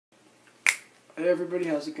Hey everybody,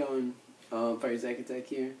 how's it going? Fire Zach Attack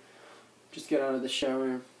here. Just got out of the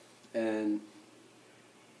shower, and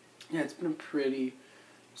yeah, it's been a pretty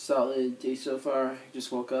solid day so far. I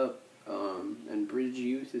just woke up, and Bridge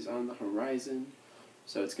Youth is on the horizon,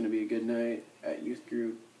 so it's going to be a good night at youth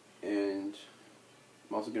group, and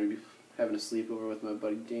I'm also going to be having a sleepover with my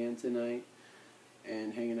buddy Dan tonight,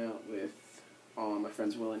 and hanging out with all my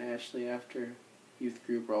friends Will and Ashley after youth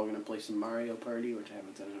group. We're all going to play some Mario Party, which I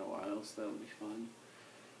haven't done in a while, so that'll be fun.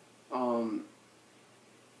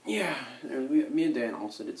 Yeah, me and Dan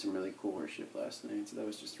also did some really cool worship last night, so that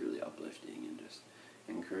was just really uplifting and just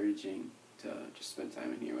encouraging to just spend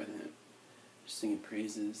time in here with him, just singing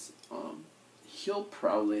praises. He'll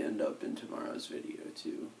probably end up in tomorrow's video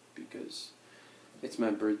too, because it's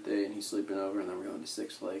my birthday and he's sleeping over, and then we're going to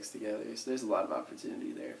Six Flags together, so there's a lot of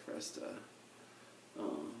opportunity there for us to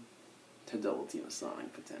double team a song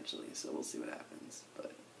potentially, so we'll see what happens.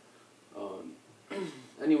 But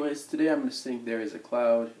anyways, today I'm going to sing There Is a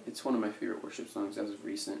Cloud. It's one of my favorite worship songs as of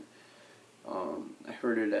recent. I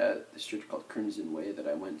heard it at this church called Crimson Way that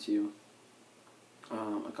I went to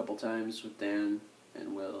a couple times with Dan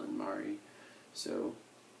and Will and Mari. So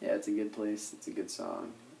yeah, it's a good place, it's a good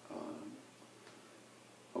song.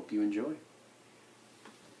 Hope you enjoy.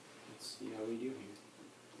 Let's see how we do here.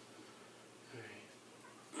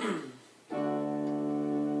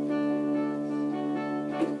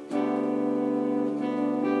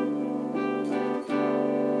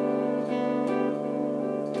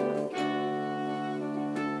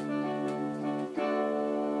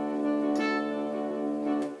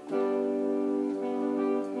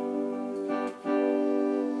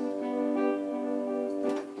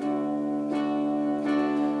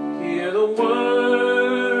 Hear the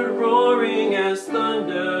word roaring as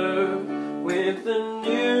thunder, with a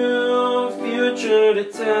new future to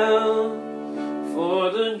tell. For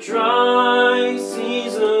the dry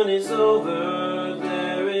season is over,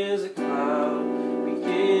 there is a cloud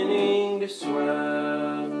beginning to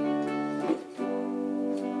swell.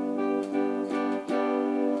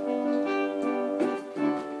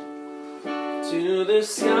 To the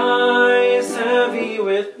skies heavy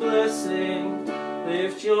with blessing,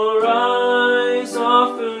 lift your eyes,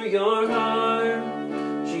 offer your heart.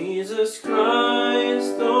 Jesus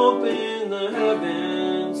Christ, open the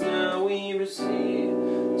heavens, now we receive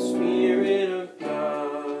the Spirit of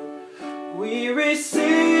God. We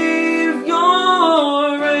receive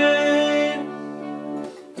your reign.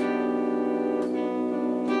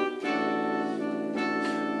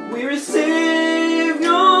 We receive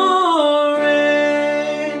your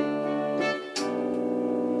reign.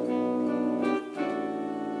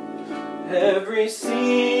 Every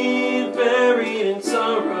seed buried in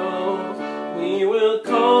sorrow, we will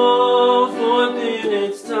call forth in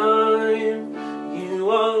its time. You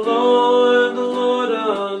are Lord, the Lord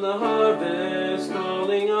of the harvest,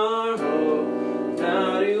 calling our hope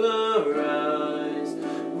now to arise.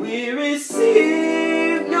 We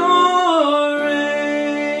receive your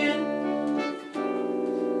reign.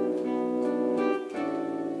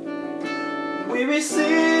 We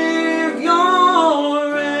receive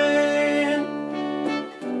your reign.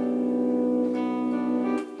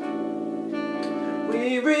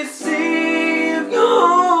 We receive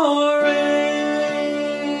your reign.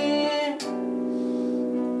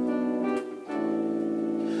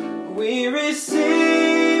 We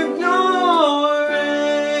receive your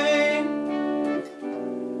reign.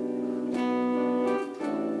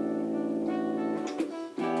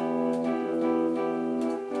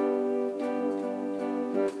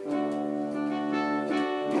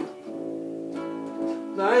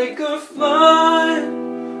 Like a flood,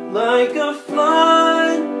 like a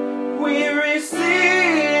flood, we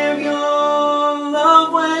receive your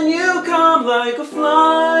love when you come. Like a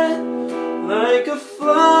flood, like a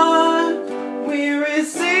flood, we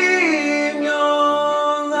receive your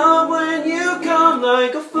love when you come.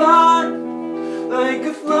 Like a flood, like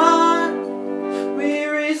a flood, we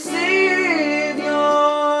receive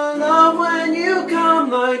your love when you come.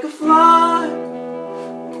 Like a flood,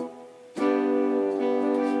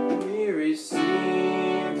 we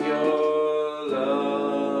receive your love.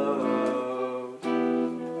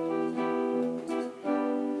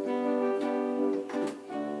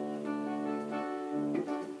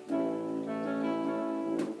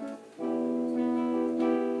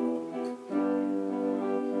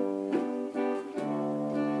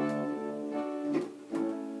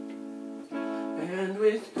 And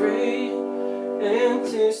with great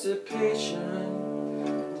anticipation,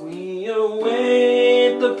 we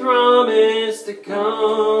await the promise to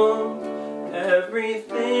come.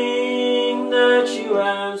 Everything that you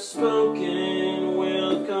have spoken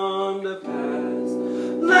will come to pass.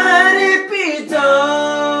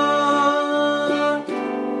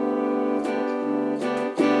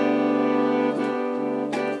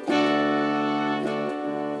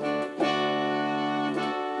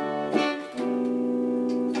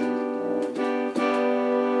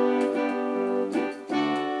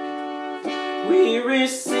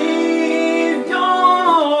 receive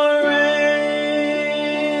your rain.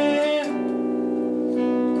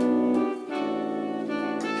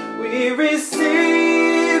 We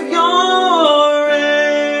receive your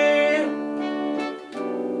rain.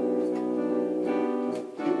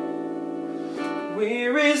 We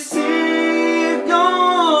receive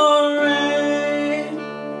your rain.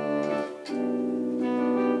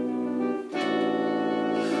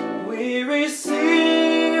 We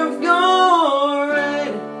receive your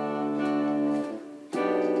rain.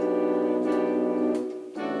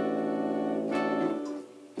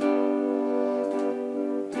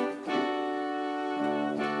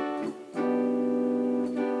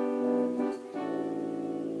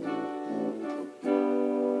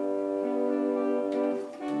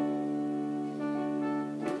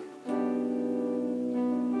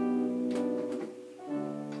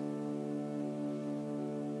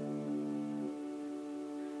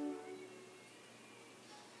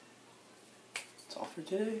 That's all for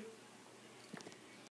today.